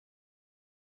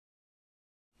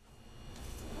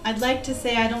I'd like to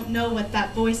say I don't know what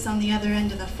that voice on the other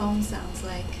end of the phone sounds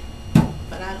like,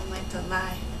 but I don't like to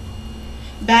lie.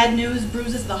 Bad news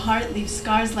bruises the heart, leaves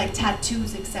scars like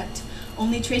tattoos, except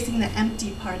only tracing the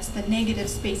empty parts, the negative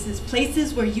spaces,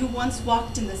 places where you once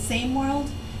walked in the same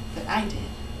world that I did.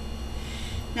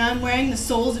 Now I'm wearing the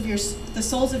soles of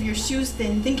your shoes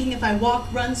thin, thinking if I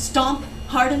walk, run, stomp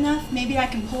hard enough, maybe I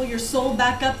can pull your soul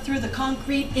back up through the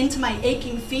concrete into my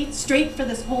aching feet, straight for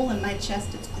this hole in my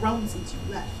chest. It's grown since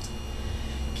you left.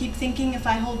 Keep thinking if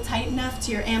I hold tight enough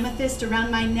to your amethyst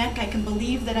around my neck, I can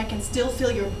believe that I can still feel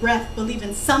your breath, believe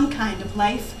in some kind of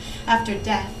life after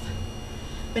death.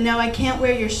 But now I can't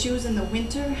wear your shoes in the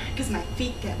winter because my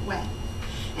feet get wet.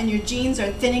 And your jeans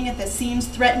are thinning at the seams,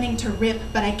 threatening to rip,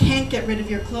 but I can't get rid of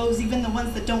your clothes, even the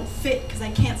ones that don't fit, because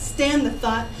I can't stand the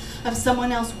thought of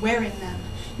someone else wearing them,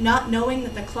 not knowing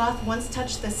that the cloth once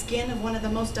touched the skin of one of the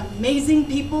most amazing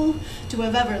people to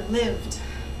have ever lived.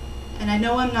 And I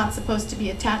know I'm not supposed to be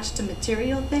attached to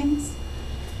material things,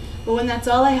 but when that's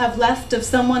all I have left of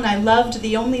someone I loved,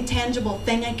 the only tangible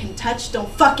thing I can touch, don't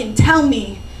fucking tell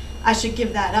me I should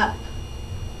give that up.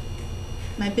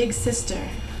 My big sister.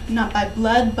 Not by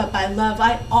blood, but by love,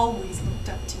 I always looked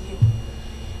up to you.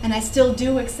 And I still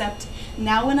do, except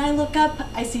now when I look up,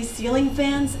 I see ceiling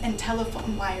fans and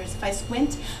telephone wires. If I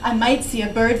squint, I might see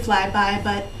a bird fly by,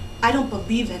 but I don't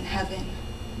believe in heaven.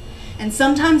 And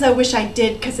sometimes I wish I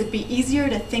did, because it'd be easier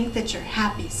to think that you're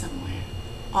happy somewhere.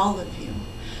 All of you.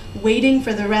 Waiting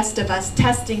for the rest of us,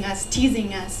 testing us,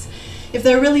 teasing us. If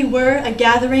there really were a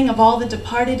gathering of all the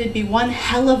departed, it'd be one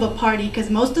hell of a party, because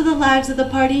most of the lives of the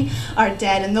party are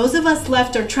dead, and those of us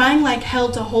left are trying like hell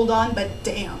to hold on, but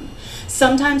damn.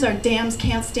 Sometimes our dams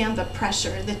can't stand the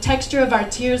pressure. The texture of our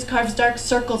tears carves dark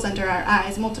circles under our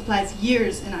eyes, multiplies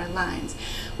years in our lines.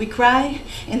 We cry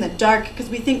in the dark because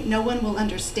we think no one will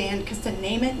understand, because to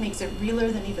name it makes it realer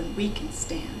than even we can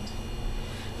stand.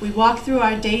 We walk through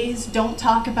our days, don't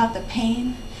talk about the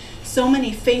pain. So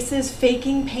many faces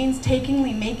faking,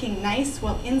 painstakingly making nice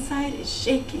while inside is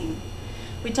shaking.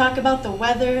 We talk about the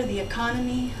weather, the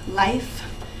economy, life,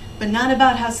 but not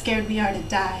about how scared we are to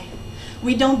die.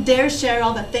 We don't dare share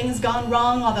all the things gone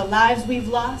wrong, all the lives we've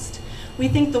lost. We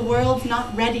think the world's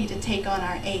not ready to take on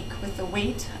our ache with the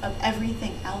weight of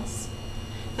everything else.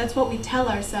 That's what we tell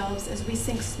ourselves as we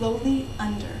sink slowly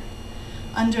under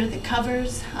the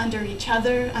covers, under each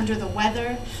other, under the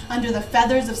weather, under the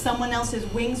feathers of someone else's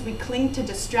wings. We cling to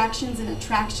distractions and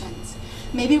attractions.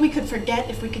 Maybe we could forget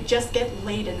if we could just get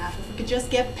laid enough, if we could just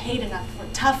get paid enough, if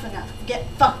we're tough enough, if we get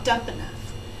fucked up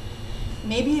enough.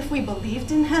 Maybe if we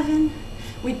believed in heaven,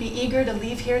 we'd be eager to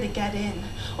leave here to get in.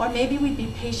 Or maybe we'd be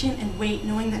patient and wait,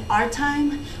 knowing that our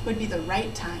time would be the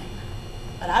right time.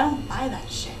 But I don't buy that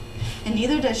shit, and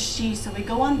neither does she, so we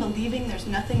go on believing there's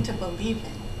nothing to believe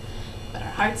in. But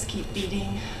our hearts keep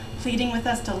beating, pleading with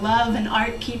us to love, and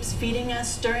art keeps feeding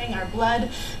us, stirring our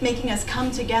blood, making us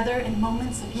come together in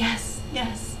moments of yes,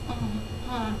 yes,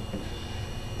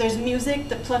 There's music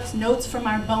that plucks notes from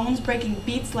our bones, breaking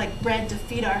beats like bread to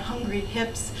feed our hungry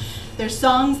hips. There's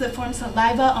songs that form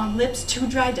saliva on lips too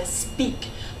dry to speak,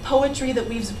 poetry that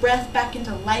weaves breath back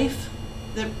into life,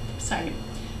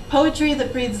 poetry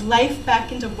that breathes life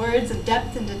back into words of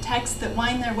depth, into texts that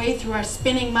wind their way through our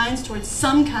spinning minds towards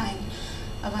some kind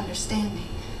of understanding.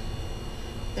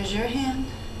 There's your hand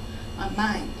on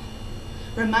mine,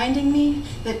 reminding me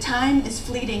that time is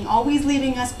fleeting, always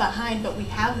leaving us behind, but we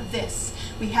have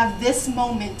this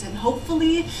moment, and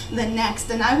hopefully the next,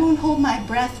 and I won't hold my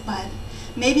breath, but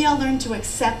maybe I'll learn to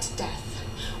accept death,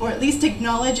 or at least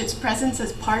acknowledge its presence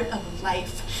as part of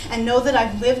life, and know that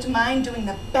I've lived mine doing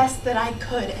the best that I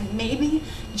could, and maybe,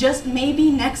 just maybe,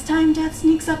 next time death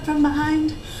sneaks up from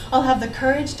behind, I'll have the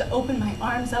courage to open my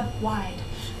arms up wide,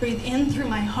 breathe in through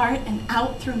my heart and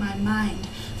out through my mind,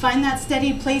 find that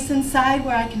steady place inside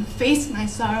where I can face my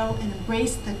sorrow and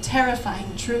embrace the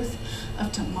terrifying truth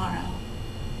of tomorrow.